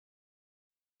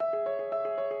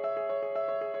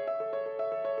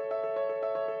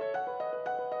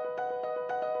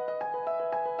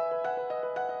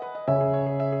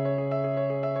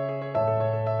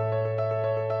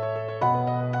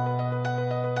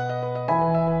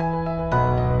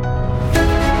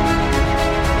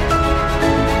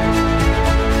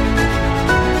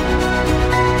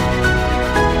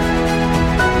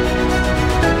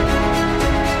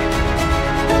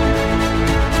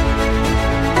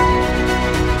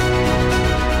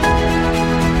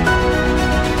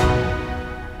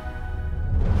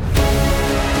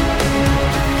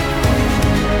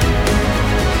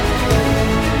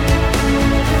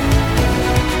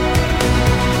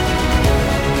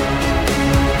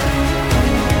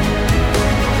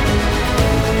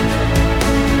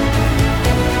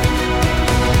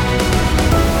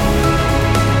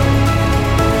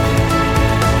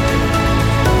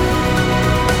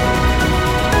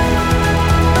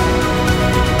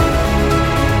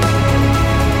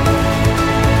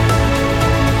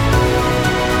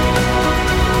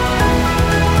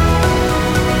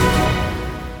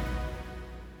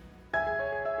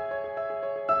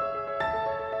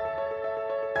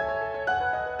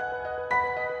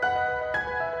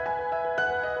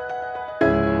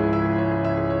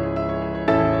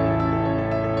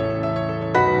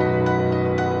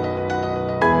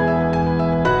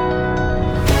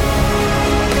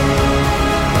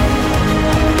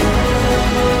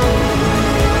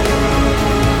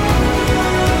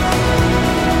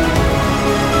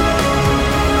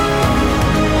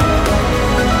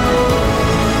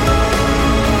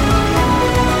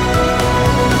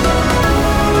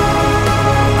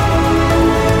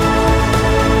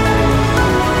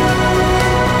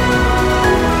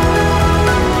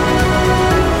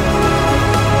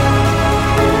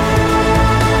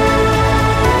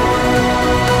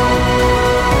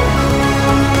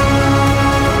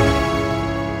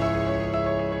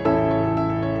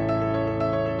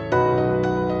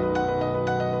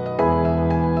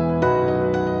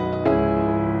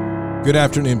Good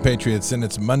afternoon, Patriots, and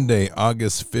it's Monday,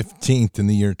 August 15th in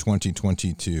the year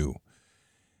 2022.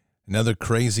 Another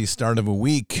crazy start of a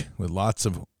week with lots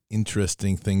of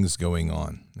interesting things going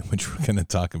on, which we're going to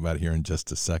talk about here in just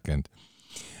a second.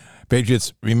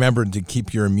 Patriots, remember to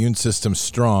keep your immune system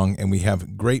strong, and we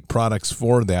have great products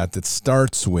for that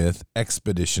starts with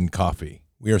Expedition Coffee.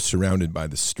 We are surrounded by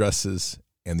the stresses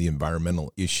and the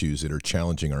environmental issues that are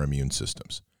challenging our immune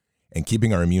systems. And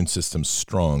keeping our immune systems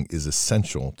strong is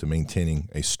essential to maintaining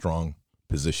a strong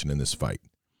position in this fight.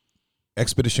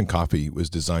 Expedition Coffee was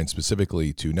designed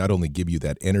specifically to not only give you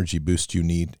that energy boost you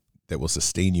need that will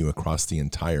sustain you across the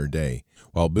entire day,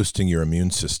 while boosting your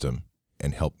immune system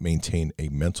and help maintain a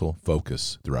mental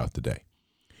focus throughout the day.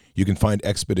 You can find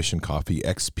Expedition Coffee,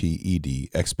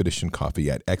 XPED, Expedition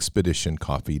Coffee at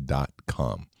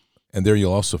expeditioncoffee.com. And there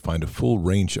you'll also find a full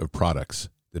range of products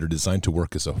that are designed to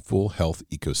work as a full health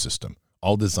ecosystem,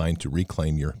 all designed to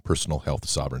reclaim your personal health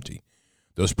sovereignty.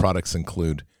 Those products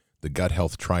include the Gut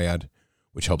Health Triad,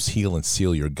 which helps heal and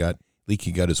seal your gut.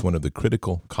 Leaky gut is one of the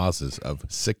critical causes of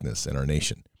sickness in our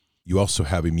nation. You also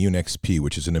have Immune XP,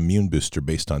 which is an immune booster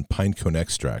based on pine cone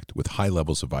extract with high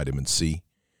levels of vitamin C.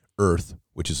 Earth,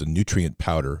 which is a nutrient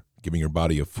powder, giving your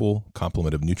body a full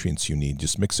complement of nutrients you need.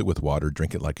 Just mix it with water,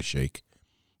 drink it like a shake.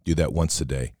 Do that once a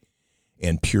day.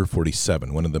 And Pure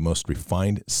 47, one of the most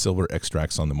refined silver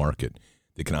extracts on the market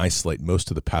that can isolate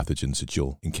most of the pathogens that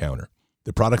you'll encounter.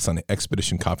 The products on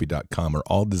expeditioncoffee.com are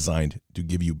all designed to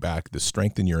give you back the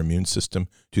strength in your immune system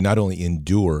to not only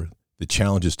endure the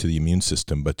challenges to the immune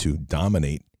system, but to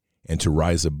dominate and to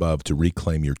rise above to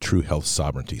reclaim your true health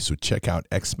sovereignty. So check out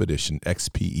Expedition,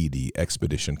 XPED,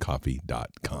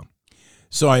 expeditioncoffee.com.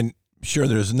 So I'm sure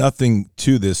there's nothing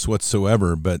to this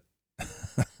whatsoever, but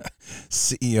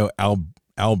CEO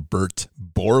Albert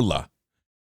Bourla,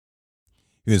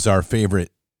 who is our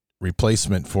favorite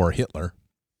replacement for Hitler.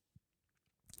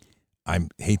 I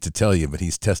hate to tell you, but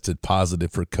he's tested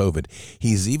positive for COVID.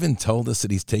 He's even told us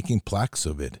that he's taking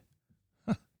Paxlovid.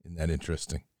 Isn't that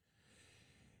interesting?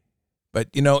 But,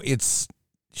 it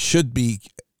should be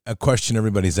a question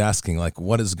everybody's asking, like,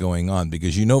 what is going on?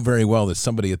 Because you know very well that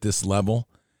somebody at this level,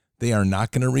 they are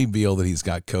not going to reveal that he's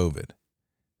got COVID.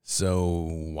 So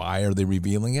why are they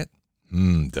revealing it?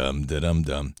 Dumb.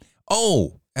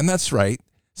 Oh, and that's right.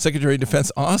 Secretary of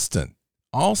Defense Austin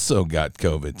also got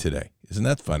COVID today. Isn't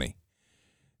that funny?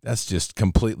 That's just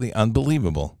completely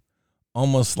unbelievable.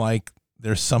 Almost like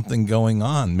there's something going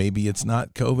on. Maybe it's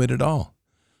not COVID at all.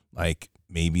 Like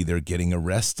maybe they're getting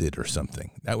arrested or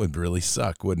something. That would really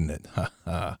suck, wouldn't it?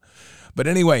 But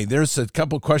anyway, there's a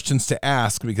couple questions to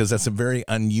ask because that's a very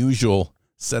unusual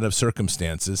set of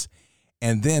circumstances.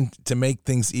 And then to make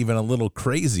things even a little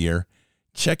crazier,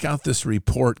 check out this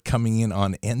report coming in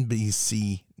on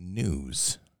NBC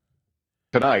News.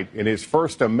 Tonight, in his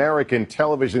first American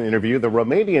television interview, the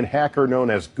Romanian hacker known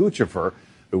as Guccifer,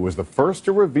 who was the first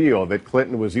to reveal that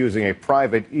Clinton was using a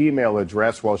private email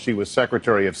address while she was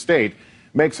Secretary of State,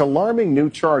 makes alarming new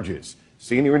charges.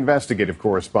 Senior investigative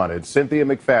correspondent Cynthia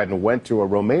McFadden went to a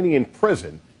Romanian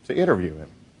prison to interview him.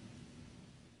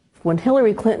 When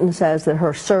Hillary Clinton says that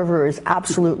her server is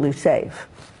absolutely safe,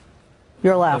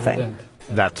 you're laughing.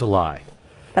 That's a lie.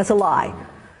 That's a lie.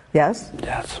 Yes?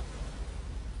 Yes.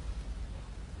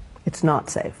 It's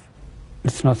not safe.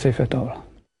 It's not safe at all.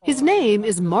 His name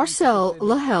is Marcel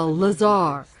Lahel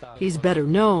Lazar. He's better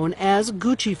known as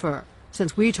Guccifer.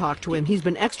 Since we talked to him, he's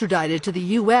been extradited to the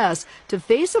U.S. to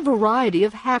face a variety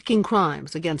of hacking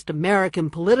crimes against American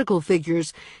political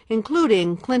figures,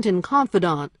 including Clinton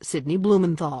confidant Sidney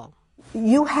Blumenthal.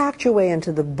 You hacked your way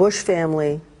into the Bush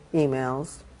family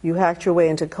emails. You hacked your way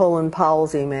into Colin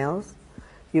Powell's emails.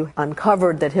 You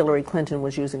uncovered that Hillary Clinton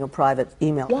was using a private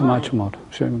email. Much more,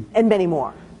 sure. And many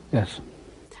more. Yes.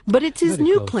 But it's his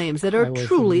new claims that are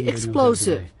truly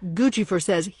explosive. Guccifer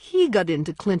says he got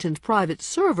into Clinton's private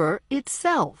server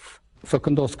itself.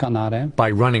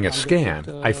 By running a scan,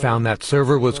 I found that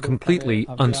server was completely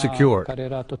unsecured. I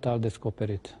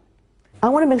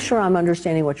want to make sure I'm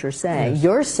understanding what you're saying. Yes.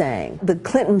 You're saying the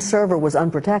Clinton server was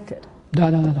unprotected.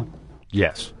 No.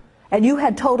 Yes. And you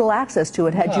had total access to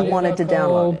it had you wanted to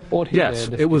download it. Yes,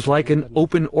 it was like an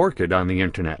open orchid on the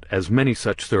internet, as many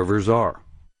such servers are.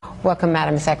 Welcome,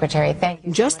 Madam Secretary. Thank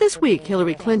you. Just this week,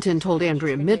 Hillary Clinton told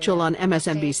Andrea Mitchell on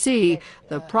MSNBC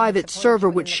the private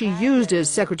server which she used as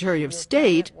Secretary of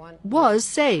State was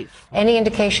safe. Any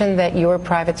indication that your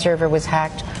private server was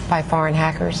hacked by foreign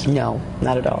hackers? No,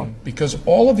 not at all. Because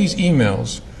all of these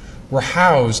emails were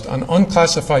housed on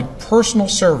unclassified personal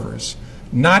servers,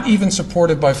 not even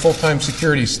supported by full-time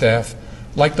security staff,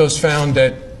 like those found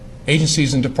at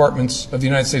agencies and departments of the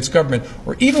United States government,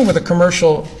 or even with a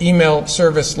commercial email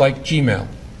service like Gmail.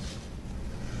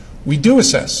 We do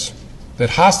assess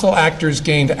that hostile actors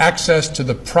gained access to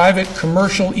the private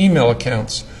commercial email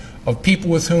accounts of people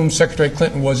with whom Secretary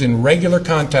Clinton was in regular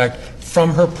contact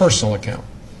from her personal account.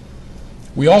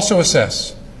 We also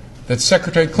assess that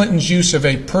Secretary Clinton's use of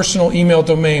a personal email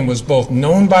domain was both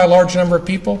known by a large number of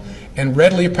people and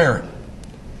readily apparent.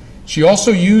 She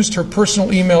also used her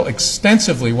personal email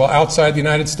extensively while outside the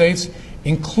United States,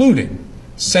 including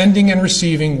sending and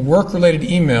receiving work-related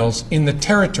emails in the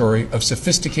territory of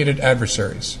sophisticated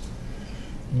adversaries.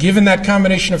 Given that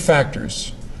combination of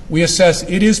factors, we assess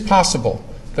it is possible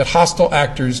that hostile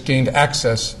actors gained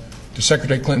access to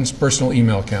Secretary Clinton's personal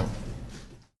email account.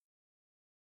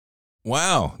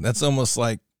 Wow, that's almost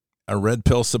like a red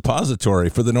pill suppository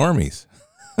for the normies.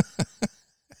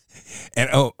 And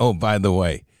oh, by the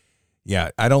way, yeah,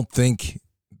 I don't think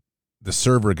the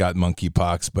server got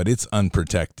monkeypox, but it's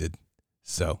unprotected.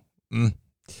 So,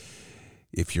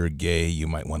 if you're gay, you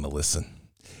might want to listen.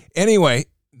 Anyway,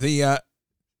 the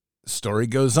story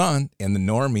goes on, and the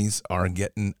normies are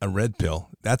getting a red pill.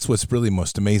 That's what's really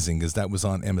most amazing, because that was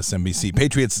on MSNBC.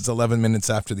 Patriots, it's 11 minutes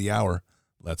after the hour.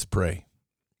 Let's pray.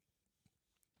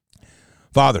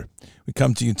 Father, we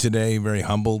come to you today very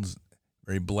humbled,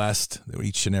 very blessed that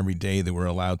each and every day that we're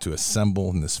allowed to assemble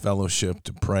in this fellowship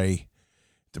to pray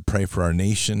for our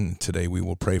nation. Today we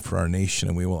will pray for our nation,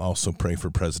 and we will also pray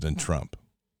for President Trump.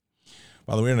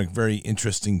 Father, we're in a very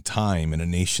interesting time in a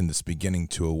nation that's beginning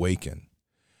to awaken.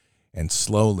 And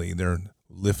slowly they're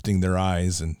lifting their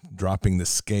eyes and dropping the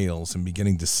scales and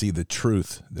beginning to see the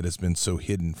truth that has been so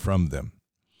hidden from them.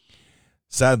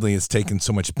 Sadly, it's taken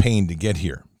so much pain to get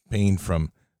here. Pain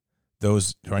from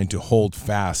those trying to hold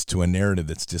fast to a narrative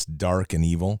that's just dark and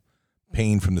evil.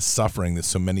 Pain from the suffering that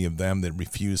so many of them that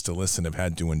refuse to listen have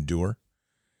had to endure.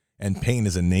 And pain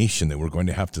as a nation that we're going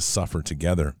to have to suffer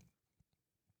together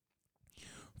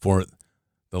for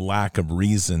the lack of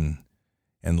reason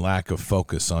and lack of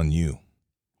focus on you.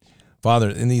 Father,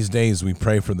 in these days we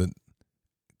pray for the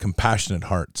compassionate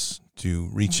hearts to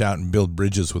reach out and build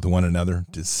bridges with one another,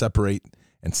 to separate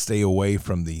and stay away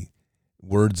from the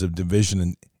words of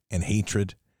division and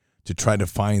hatred, to try to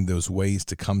find those ways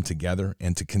to come together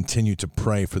and to continue to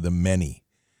pray for the many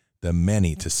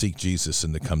to seek Jesus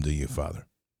and to come to you, Father.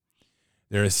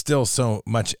 There is still so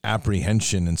much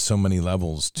apprehension in so many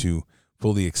levels to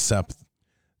fully accept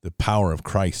the power of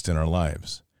Christ in our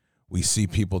lives. We see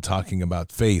people talking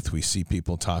about faith. We see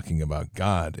people talking about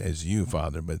God as you,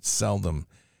 Father, but seldom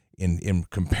in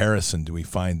comparison do we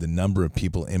find the number of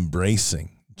people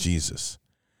embracing Jesus.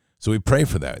 So we pray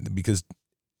for that because,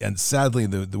 and sadly,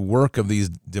 the work of these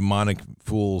demonic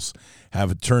fools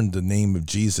have turned the name of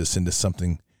Jesus into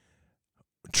something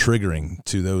triggering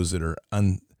to those that are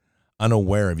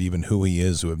unaware of even who he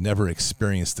is, who have never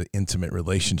experienced the intimate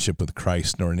relationship with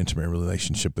Christ nor an intimate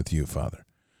relationship with you, Father.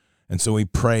 And so we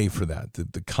pray for that,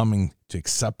 the coming to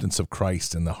acceptance of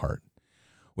Christ in the heart.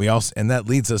 And that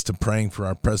leads us to praying for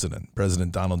our president,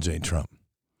 President Donald J. Trump.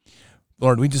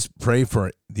 Lord, we just pray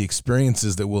for the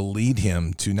experiences that will lead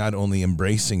him to not only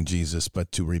embracing Jesus,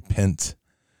 but to repent.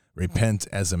 Repent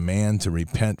as a man, to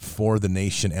repent for the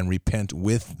nation, and repent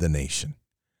with the nation.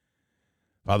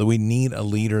 Father, we need a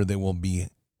leader that will be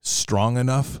strong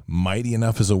enough, mighty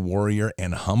enough as a warrior,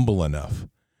 and humble enough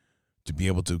to be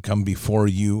able to come before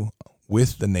you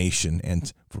with the nation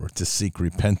and to seek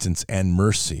repentance and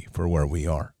mercy for where we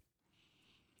are.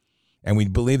 And we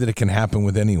believe that it can happen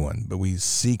with anyone, but we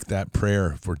seek that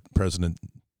prayer for President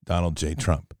Donald J.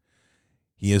 Trump.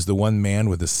 He is the one man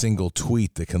with a single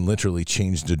tweet that can literally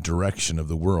change the direction of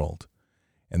the world.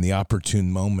 And the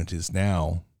opportune moment is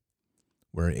now,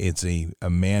 where it's a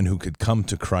man who could come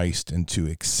to Christ and to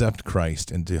accept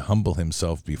Christ and to humble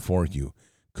himself before you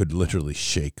could literally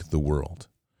shake the world.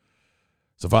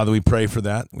 So, Father, we pray for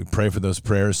that. We pray for those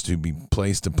prayers to be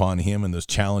placed upon him and those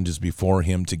challenges before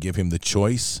him to give him the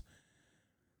choice,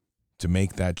 to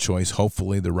make that choice,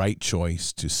 hopefully the right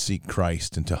choice, to seek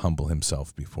Christ and to humble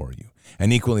himself before you.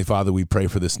 And equally, Father, we pray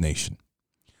for this nation.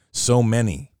 So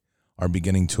many are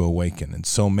beginning to awaken, and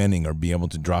so many are being able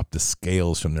to drop the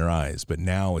scales from their eyes, but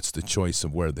now it's the choice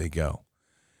of where they go.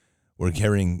 We're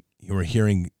hearing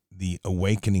the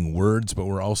awakening words, but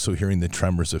we're also hearing the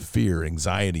tremors of fear,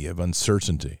 anxiety, of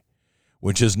uncertainty,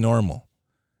 which is normal.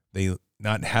 They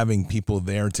not having people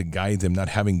there to guide them, not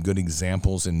having good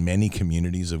examples in many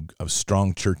communities of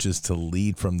strong churches to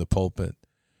lead from the pulpit.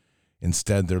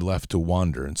 Instead, they're left to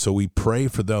wander. And so we pray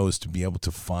for those to be able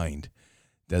to find,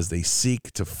 as they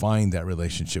seek to find that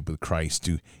relationship with Christ,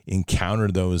 to encounter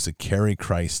those that carry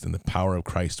Christ and the power of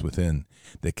Christ within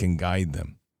that can guide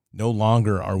them No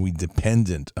longer are we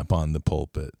dependent upon the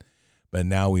pulpit, but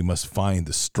now we must find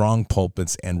the strong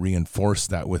pulpits and reinforce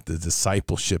that with the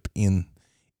discipleship in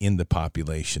the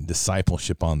population,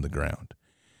 discipleship on the ground.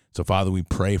 So, Father, we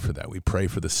pray for that. We pray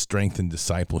for the strength in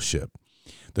discipleship,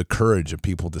 the courage of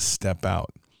people to step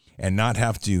out and not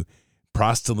have to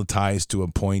proselytize to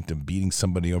a point of beating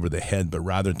somebody over the head, but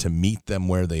rather to meet them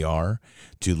where they are,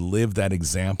 to live that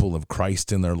example of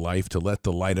Christ in their life, to let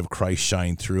the light of Christ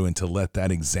shine through, and to let that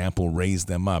example raise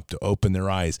them up, to open their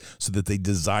eyes so that they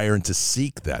desire and to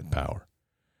seek that power.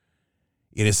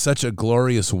 It is such a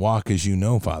glorious walk, as you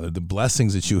know, Father, the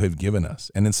blessings that you have given us.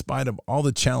 And in spite of all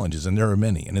the challenges, and there are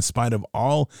many, and in spite of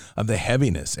all of the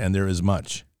heaviness, and there is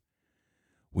much,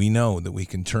 we know that we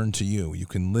can turn to you. You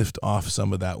can lift off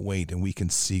some of that weight, and we can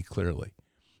see clearly.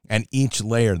 And each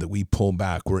layer that we pull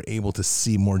back, we're able to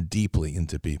see more deeply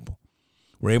into people.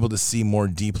 We're able to see more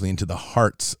deeply into the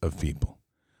hearts of people,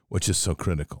 which is so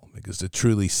critical, because to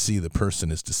truly see the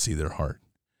person is to see their heart.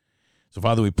 So,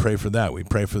 Father, we pray for that. We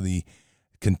pray for the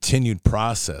continued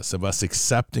process of us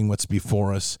accepting what's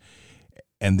before us,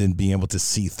 and then being able to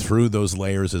see through those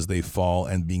layers as they fall,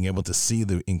 and being able to see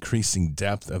the increasing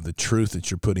depth of the truth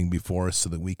that you're putting before us, so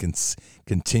that we can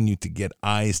continue to get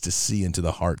eyes to see into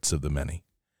the hearts of the many.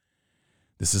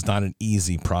 This is not an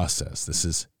easy process. This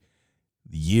is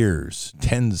years,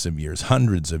 tens of years,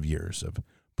 hundreds of years of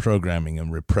programming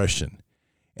and repression,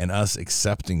 and us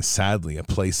accepting, sadly, a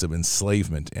place of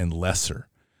enslavement and lesser,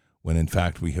 when in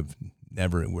fact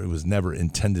it was never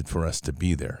intended for us to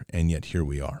be there, and yet here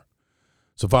we are.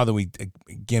 So, Father, we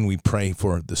pray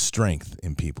for the strength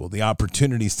in people, the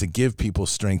opportunities to give people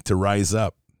strength to rise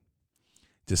up,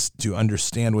 to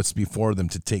understand what's before them,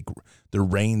 to take the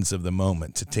reins of the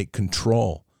moment, to take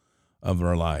control of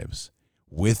our lives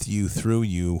with you, through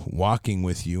you, walking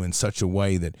with you in such a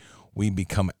way that we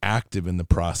become active in the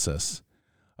process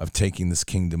of taking this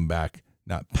kingdom back,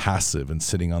 not passive and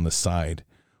sitting on the side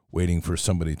waiting for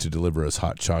somebody to deliver us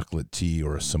hot chocolate tea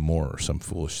or a s'more or some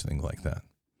foolish thing like that.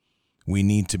 We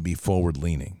need to be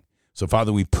forward-leaning. So,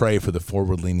 Father, we pray for the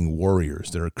forward-leaning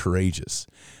warriors that are courageous,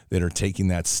 that are taking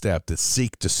that step, that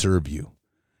seek to serve you,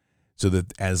 so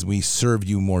that as we serve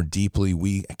you more deeply,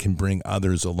 we can bring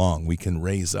others along. We can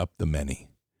raise up the many.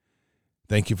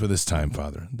 Thank you for this time,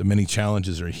 Father. The many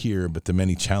challenges are here, but the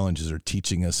many challenges are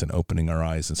teaching us and opening our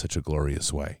eyes in such a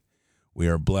glorious way. We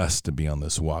are blessed to be on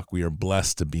this walk. We are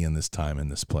blessed to be in this time, in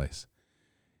this place.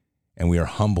 And we are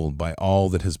humbled by all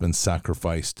that has been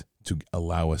sacrificed to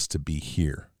allow us to be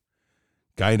here.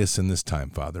 Guide us in this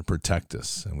time, Father. Protect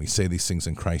us. And we say these things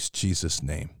in Christ Jesus'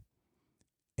 name.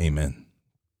 Amen.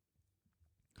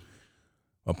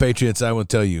 Well, Patriots, I will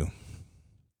tell you,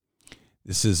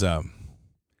 this is an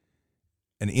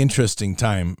interesting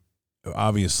time,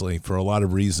 obviously, for a lot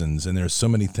of reasons, and there's so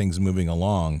many things moving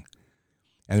along,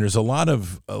 and there's a lot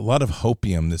of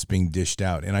hopium that's being dished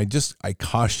out, and I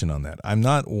caution on that. I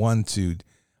don't want to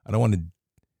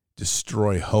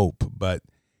destroy hope, but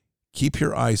keep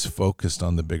your eyes focused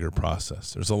on the bigger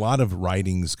process. There's a lot of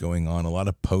writings going on, a lot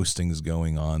of postings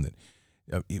going on, that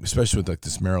especially with like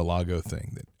this Mar-a-Lago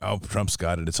thing, that Trump's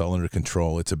got it, it's all under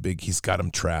control, he's got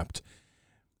him trapped.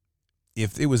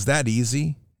 If it was that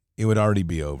easy, it would already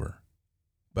be over.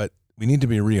 But we need to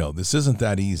be real. This isn't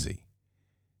that easy.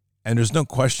 And there's no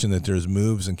question that there's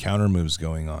moves and counter moves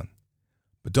going on.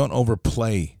 But don't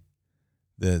overplay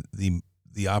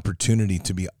the opportunity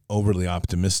to be overly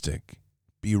optimistic.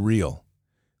 Be real.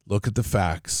 Look at the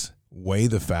facts, weigh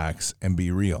the facts, and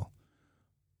be real.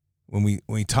 When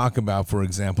we talk about, for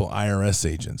example, IRS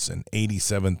agents and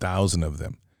 87,000 of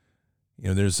them,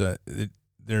 there's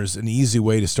an easy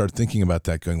way to start thinking about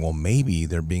that, going, well, maybe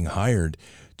they're being hired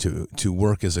to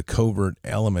work as a covert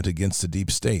element against the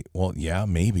deep state. Well, yeah,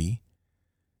 maybe.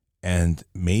 And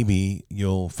maybe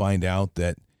you'll find out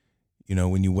that,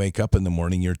 when you wake up in the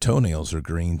morning, your toenails are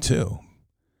green too.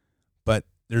 But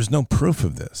there's no proof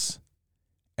of this.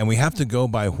 And we have to go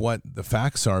by what the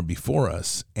facts are before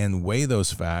us and weigh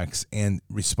those facts and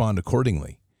respond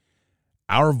accordingly.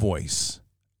 Our voice,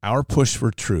 our push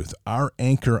for truth, our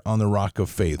anchor on the rock of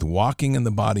faith, walking in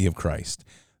the body of Christ,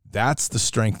 that's the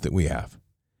strength that we have.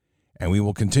 And we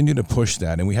will continue to push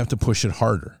that, and we have to push it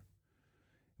harder.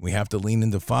 We have to lean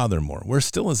into Father more. We're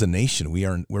still, as a nation,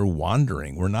 we're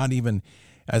wandering. We're not even,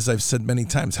 as I've said many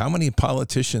times, how many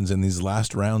politicians in these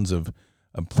last rounds of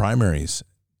primaries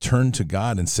turned to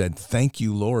God and said, thank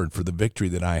you, Lord, for the victory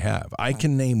that I have. I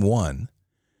can name one,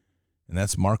 and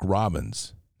that's Mark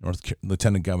Robbins,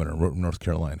 Lieutenant Governor, North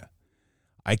Carolina.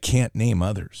 I can't name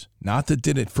others. Not that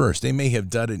did it first. They may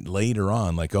have done it later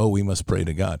on, like, oh, we must pray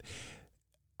to God.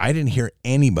 I didn't hear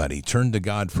anybody turn to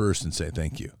God first and say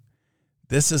thank you.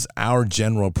 this is our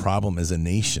general problem as a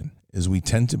nation, is we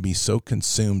tend to be so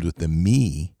consumed with the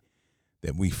me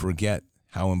that we forget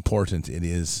how important it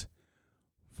is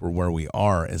for where we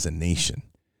are as a nation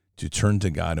to turn to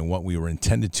God and what we were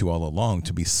intended to all along,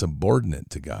 to be subordinate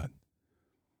to God.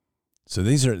 So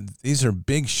these are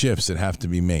big shifts that have to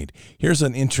be made. Here's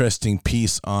an interesting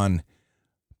piece on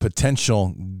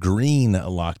potential green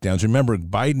lockdowns. Remember,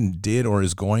 Biden did or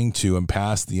is going to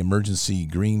pass the emergency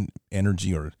green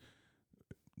energy or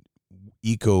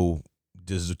eco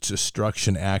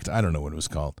destruction act. I don't know what it was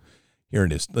called. Here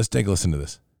it is. Let's take a listen to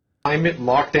this. Climate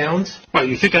lockdowns? What,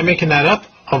 you think I'm making that up?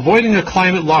 Avoiding a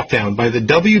climate lockdown by the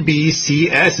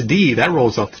WBCSD, that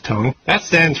rolls off the tongue. That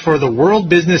stands for the World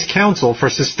Business Council for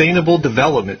Sustainable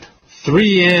Development.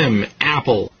 3M,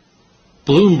 Apple,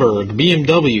 Bloomberg,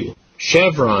 BMW,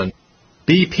 Chevron,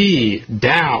 BP,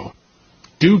 Dow,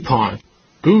 DuPont,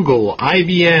 Google,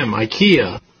 IBM,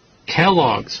 IKEA,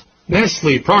 Kellogg's,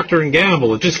 Nestle, Procter &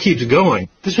 Gamble, it just keeps going.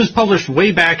 This was published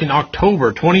way back in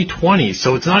October 2020,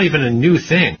 so it's not even a new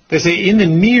thing. They say in the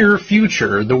near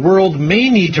future, the world may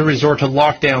need to resort to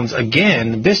lockdowns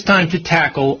again, this time to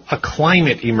tackle a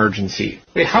climate emergency.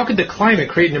 Wait, how could the climate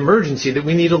create an emergency that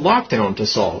we need a lockdown to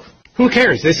solve? Who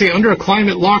cares? They say under a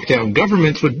climate lockdown,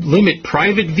 governments would limit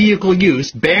private vehicle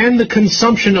use, ban the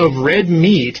consumption of red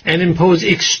meat, and impose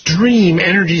extreme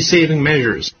energy-saving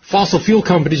measures. Fossil fuel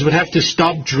companies would have to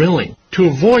stop drilling. To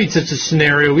avoid such a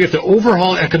scenario, we have to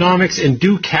overhaul economics and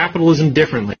do capitalism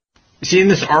differently. You see, in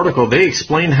this article, they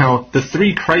explain how the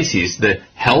three crises, the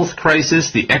health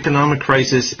crisis, the economic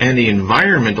crisis, and the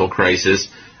environmental crisis,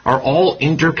 are all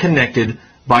interconnected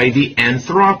by the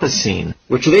Anthropocene,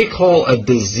 which they call a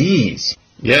disease.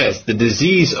 Yes, the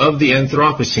disease of the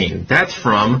Anthropocene. That's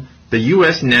from the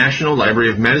U.S. National Library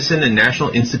of Medicine and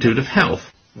National Institute of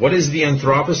Health. What is the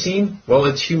Anthropocene? Well,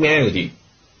 it's humanity.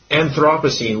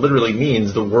 Anthropocene literally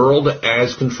means the world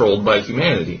as controlled by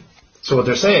humanity. So what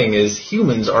they're saying is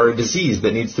humans are a disease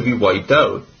that needs to be wiped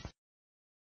out.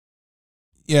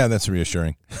 Yeah, that's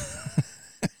reassuring.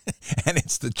 And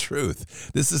it's the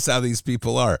truth. This is how these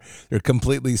people are. They're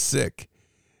completely sick.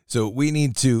 So you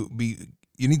need to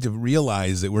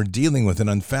realize that we're dealing with an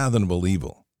unfathomable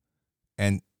evil.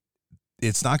 And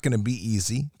it's not going to be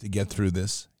easy to get through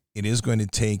this. It is going to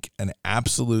take an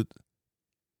absolute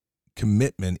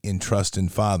commitment in trust in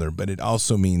Father, but it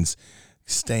also means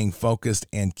staying focused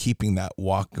and keeping that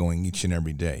walk going each and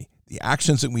every day. The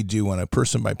actions that we do on a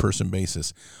person-by-person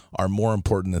basis are more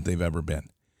important than they've ever been.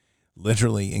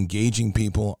 Literally engaging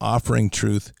people, offering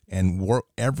truth, and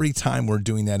every time we're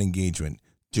doing that engagement,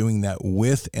 doing that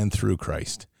with and through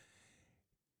Christ.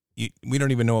 We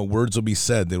don't even know what words will be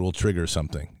said that will trigger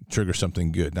something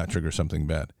good, not trigger something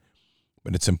bad.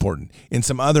 But it's important. In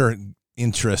some other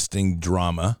interesting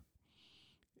drama,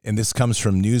 and this comes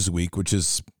from Newsweek, which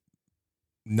is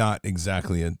not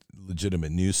exactly a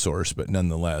legitimate news source, but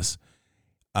nonetheless,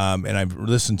 and I've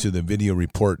listened to the video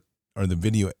report or the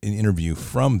video interview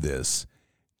from this.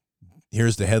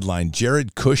 Here's the headline: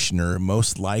 Jared Kushner,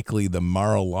 most likely the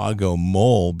Mar-a-Lago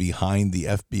mole behind the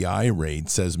FBI raid,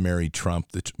 says Mary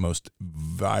Trump, the most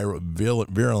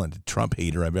virulent Trump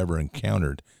hater I've ever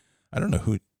encountered. I don't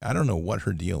know what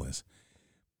her deal is.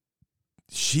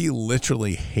 She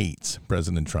literally hates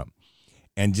President Trump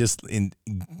and just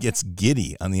gets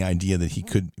giddy on the idea that he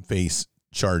could face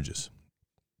charges.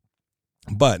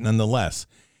 But nonetheless,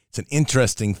 it's an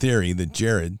interesting theory that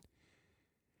Jared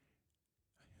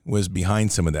was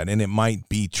behind some of that, and it might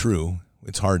be true.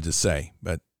 It's hard to say,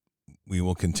 but we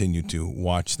will continue to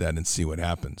watch that and see what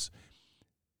happens.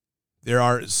 There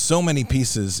are so many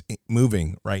pieces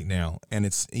moving right now, and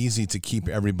it's easy to keep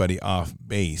everybody off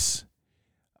base,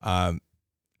 and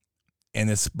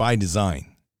it's by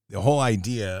design. The whole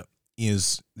idea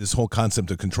is this whole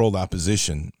concept of controlled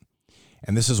opposition,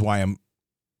 and this is why I'm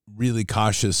really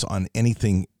cautious on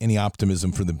any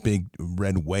optimism for the big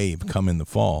red wave come in the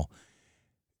fall.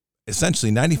 Essentially,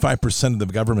 95% of the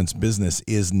government's business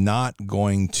is not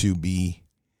going to be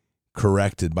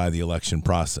corrected by the election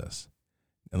process.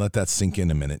 And let that sink in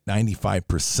a minute.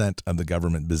 95% of the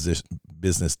government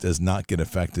business does not get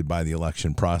affected by the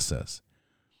election process.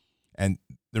 And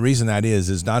the reason that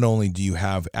is not only do you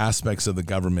have aspects of the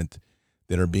government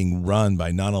that are being run by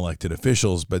non-elected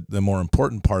officials, but the more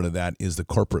important part of that is the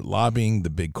corporate lobbying, the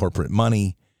big corporate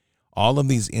money, all of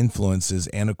these influences,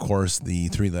 and of course the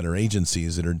three-letter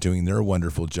agencies that are doing their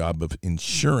wonderful job of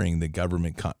ensuring that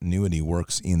government continuity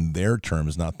works in their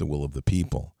terms, not the will of the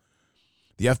people.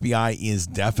 The FBI is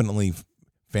definitely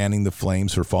fanning the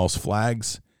flames for false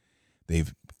flags.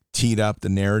 They've teed up the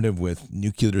narrative with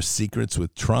nuclear secrets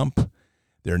with Trump.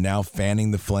 They're now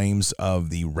fanning the flames of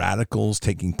the radicals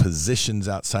taking positions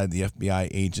outside the FBI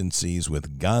agencies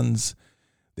with guns.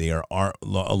 They are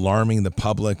alarming the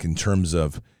public in terms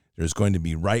of there's going to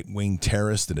be right-wing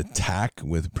terrorists that attack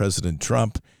with President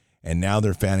Trump, and now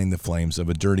they're fanning the flames of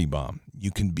a dirty bomb. You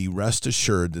can be rest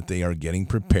assured that they are getting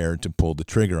prepared to pull the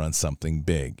trigger on something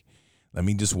big. Let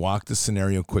me just walk the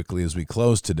scenario quickly as we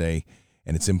close today,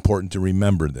 and it's important to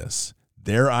remember this.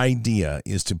 Their idea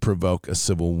is to provoke a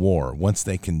civil war. Once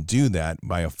they can do that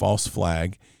by a false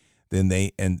flag, then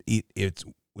it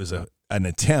was an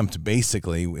attempt,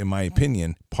 basically, in my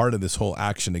opinion, part of this whole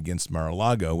action against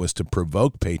Mar-a-Lago was to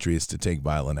provoke patriots to take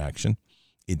violent action.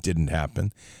 It didn't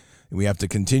happen. We have to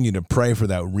continue to pray for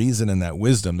that reason and that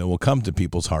wisdom that will come to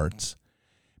people's hearts,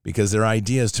 because their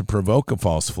idea is to provoke a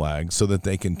false flag so that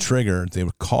they can trigger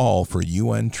the call for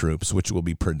UN troops, which will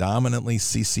be predominantly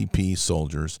CCP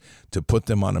soldiers, to put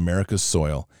them on America's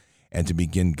soil and to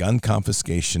begin gun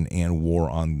confiscation and war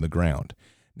on the ground.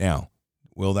 Now,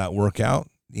 will that work out?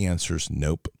 The answer is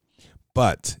nope.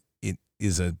 But it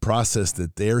is a process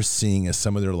that they're seeing as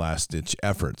some of their last-ditch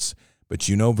efforts. But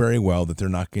you know very well that they're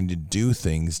not going to do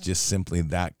things just simply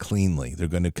that cleanly. They're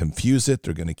going to confuse it,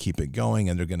 they're going to keep it going,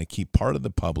 and they're going to keep part of the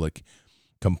public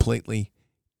completely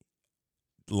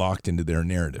locked into their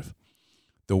narrative.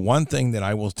 The one thing that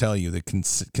I will tell you that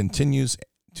continues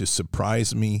to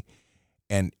surprise me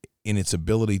and in its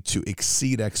ability to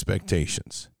exceed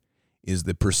expectations is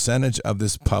the percentage of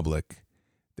this public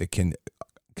that can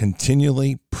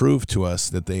continually prove to us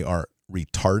that they are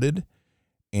retarded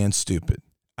and stupid.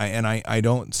 I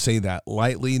don't say that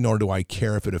lightly, nor do I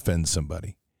care if it offends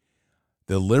somebody.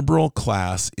 The liberal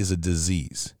class is a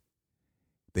disease.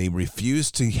 They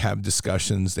refuse to have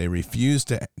discussions. They refuse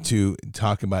to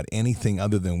talk about anything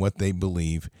other than what they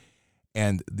believe.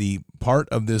 And the part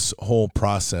of this whole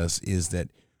process is that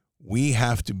we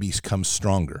have to become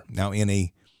stronger. Now, in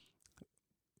a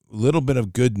little bit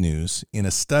of good news, in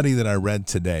a study that I read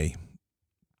today,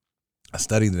 a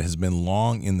study that has been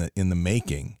long in the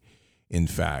making, in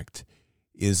fact,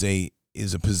 is a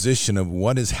position of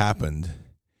what has happened,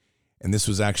 and this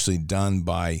was actually done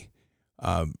by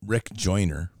Rick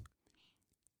Joyner.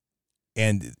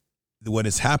 And what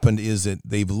has happened is that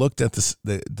they've looked at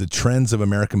the trends of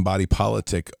American body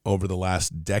politic over the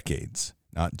last decades,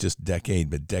 not just decade,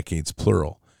 but decades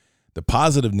plural. The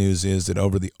positive news is that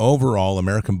over the overall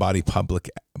American body politic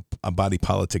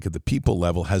at the people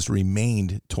level has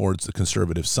remained towards the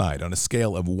conservative side on a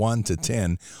scale of 1 to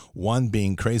 10, 1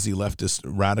 being crazy leftist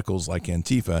radicals like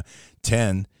Antifa,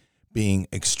 10 being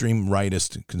extreme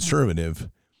rightist conservative.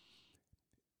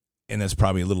 And that's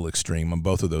probably a little extreme on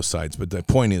both of those sides. But the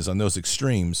point is, on those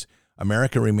extremes,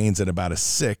 America remains at about a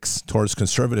 6 towards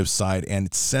conservative side.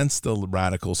 And since the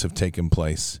radicals have taken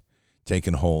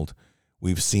hold,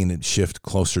 we've seen it shift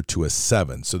closer to a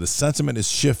 7. So the sentiment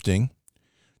is shifting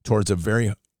towards a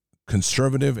very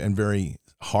conservative and very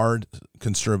hard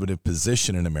conservative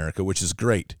position in America, which is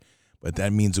great. But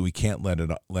that means that we can't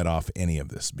let off any of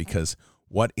this, because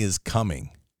what is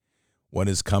coming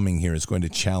here is going to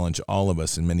challenge all of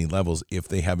us in many levels if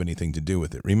they have anything to do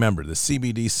with it. Remember, the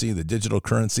CBDC, the digital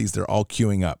currencies, they're all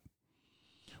queuing up.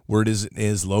 Word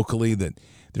is locally that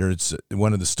there's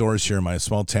one of the stores here in my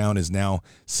small town is now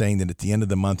saying that at the end of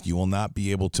the month,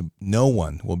 no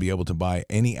one will be able to buy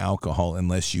any alcohol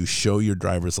unless you show your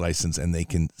driver's license and they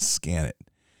can scan it.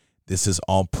 This is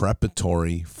all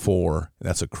preparatory for,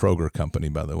 that's a Kroger company,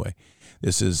 by the way.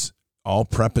 This is all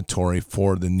preparatory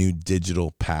for the new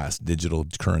digital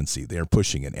currency. They're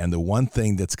pushing it. And the one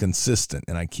thing that's consistent,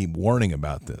 and I keep warning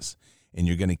about this, and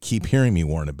you're going to keep hearing me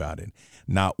warn about it,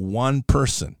 not one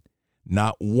person,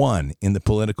 not one in the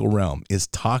political realm is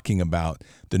talking about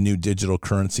the new digital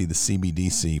currency, the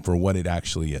CBDC, for what it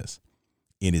actually is.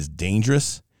 It is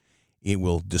dangerous. It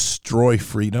will destroy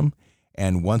freedom.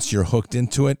 And once you're hooked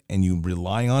into it and you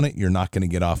rely on it, you're not going to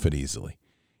get off it easily.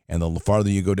 And the farther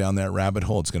you go down that rabbit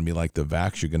hole, it's going to be like the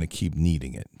vax. You're going to keep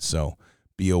needing it. So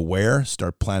be aware,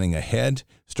 start planning ahead,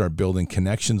 start building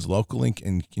connections locally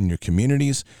in your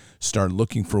communities, start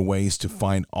looking for ways to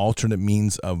find alternate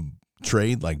means of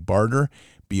trade like barter.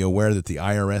 Be aware that the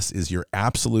IRS is your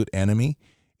absolute enemy,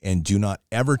 and do not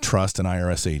ever trust an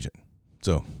IRS agent.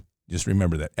 So just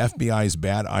remember that. FBI is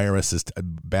bad, IRS is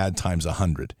bad times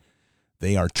 100.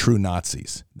 They are true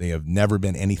Nazis. They have never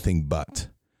been anything but.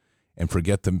 And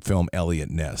forget the film Elliot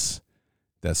Ness.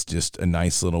 That's just a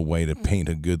nice little way to paint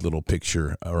a good little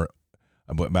picture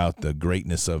about the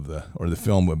greatness of the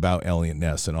film about Elliot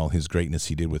Ness and all his greatness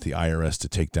he did with the IRS to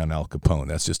take down Al Capone.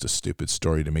 That's just a stupid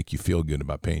story to make you feel good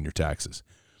about paying your taxes.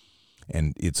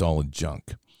 And it's all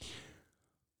junk.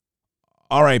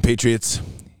 All right, Patriots.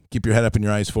 Keep your head up and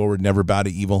your eyes forward. Never bow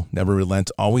to evil. Never relent.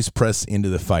 Always press into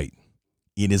the fight.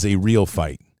 It is a real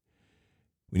fight.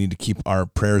 We need to keep our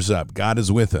prayers up. God is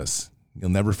with us. He'll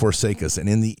never forsake us. And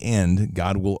in the end,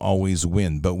 God will always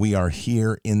win. But we are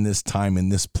here in this time, in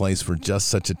this place, for just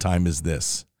such a time as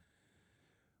this.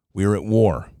 We are at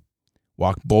war.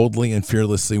 Walk boldly and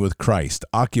fearlessly with Christ.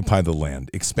 Occupy the land.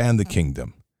 Expand the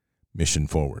kingdom. Mission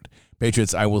forward.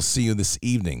 Patriots, I will see you this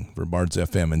evening for Bards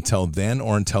FM. Until then,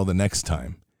 or until the next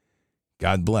time,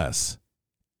 God bless,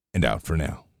 and out for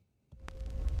now.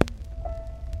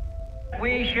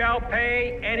 We shall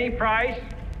pay any price,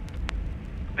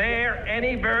 bear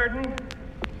any burden,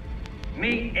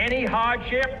 meet any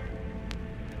hardship,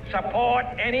 support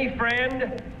any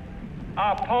friend,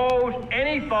 oppose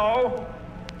any foe,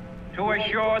 to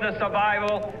assure the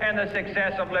survival and the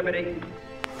success of liberty.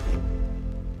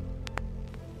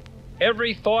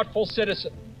 Every thoughtful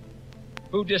citizen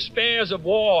who despairs of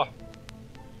war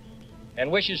and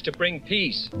wishes to bring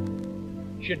peace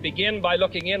should begin by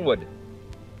looking inward,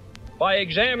 by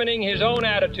examining his own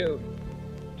attitude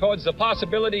towards the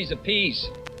possibilities of peace.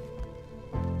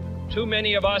 Too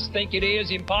many of us think it is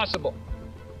impossible.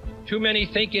 Too many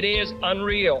think it is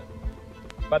unreal.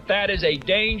 But that is a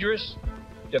dangerous,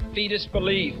 defeatist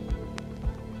belief.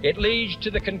 It leads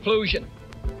to the conclusion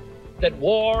that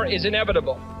war is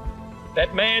inevitable,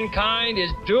 that mankind is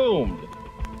doomed,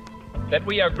 that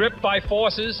we are gripped by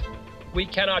forces we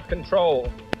cannot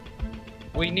control.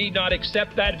 We need not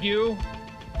accept that view.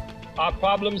 Our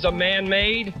problems are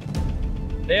man-made,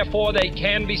 therefore they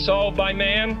can be solved by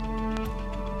man,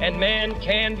 and man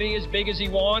can be as big as he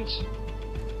wants.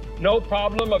 No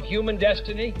problem of human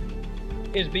destiny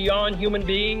is beyond human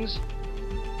beings.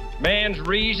 Man's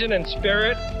reason and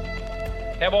spirit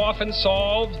have often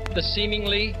solved the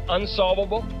seemingly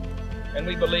unsolvable, and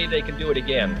we believe they can do it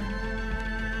again.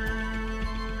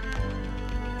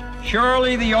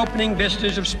 Surely the opening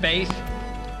vistas of space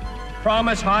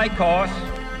promise high costs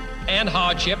and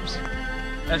hardships,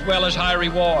 as well as high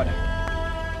reward.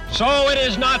 So it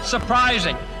is not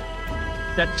surprising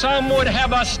that some would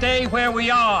have us stay where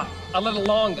we are a little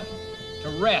longer, to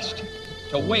rest,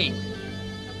 to wait.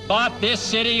 But this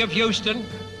city of Houston,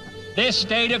 this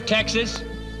state of Texas,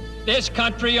 this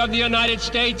country of the United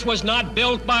States was not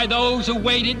built by those who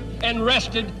waited and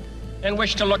rested and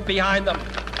wished to look behind them.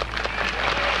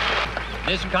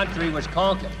 This country was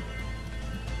conquered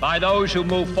by those who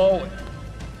move forward,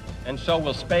 and so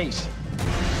will space.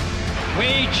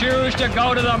 We choose to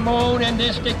go to the moon in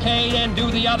this decade and do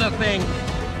the other thing,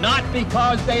 not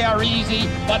because they are easy,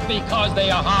 but because they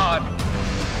are hard.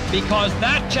 Because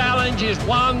that challenge is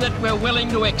one that we're willing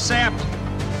to accept.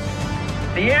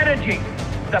 The energy,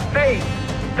 the faith,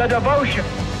 the devotion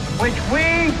which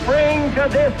we bring to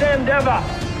this endeavor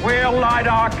will light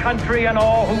our country and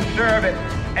all who serve it.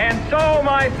 And so,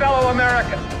 my fellow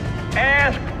Americans,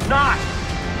 ask not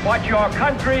what your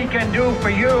country can do for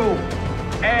you.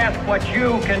 Ask what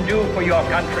you can do for your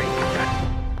country.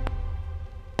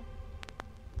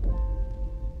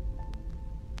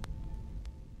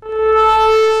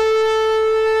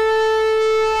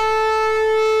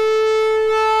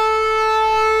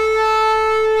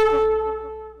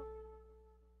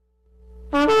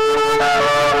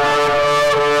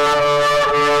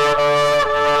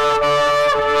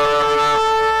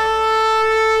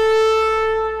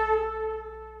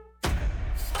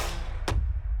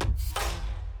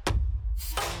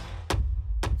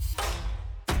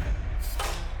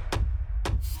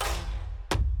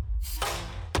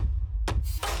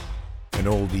 An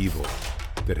old evil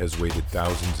that has waited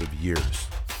thousands of years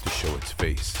to show its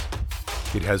face.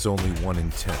 It has only one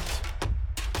intent: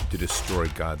 to destroy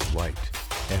God's light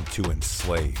and to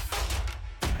enslave.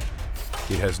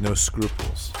 It has no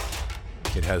scruples.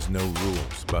 It has no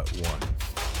rules but one: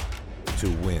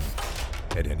 to win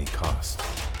at any cost.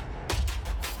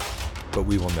 But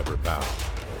we will never bow,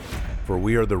 for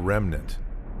we are the remnant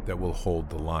that will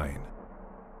hold the line.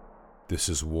 This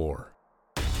is war.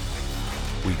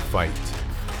 We fight.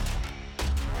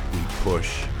 We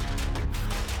push.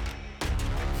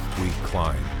 We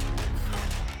climb.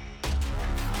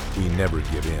 We never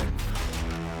give in.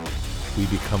 We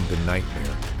become the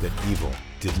nightmare that evil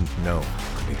didn't know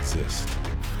could exist.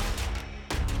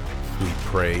 We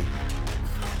pray.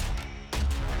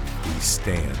 We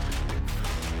stand.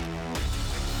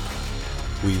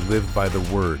 We live by the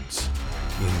words,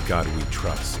 "In God we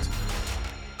trust."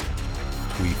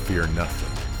 We fear nothing.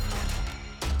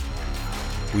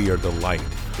 We are the light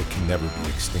that can never be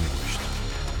extinguished.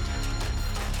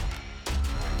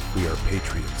 We are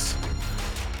patriots.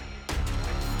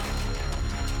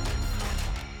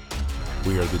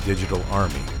 We are the digital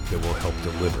army that will help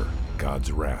deliver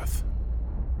God's wrath.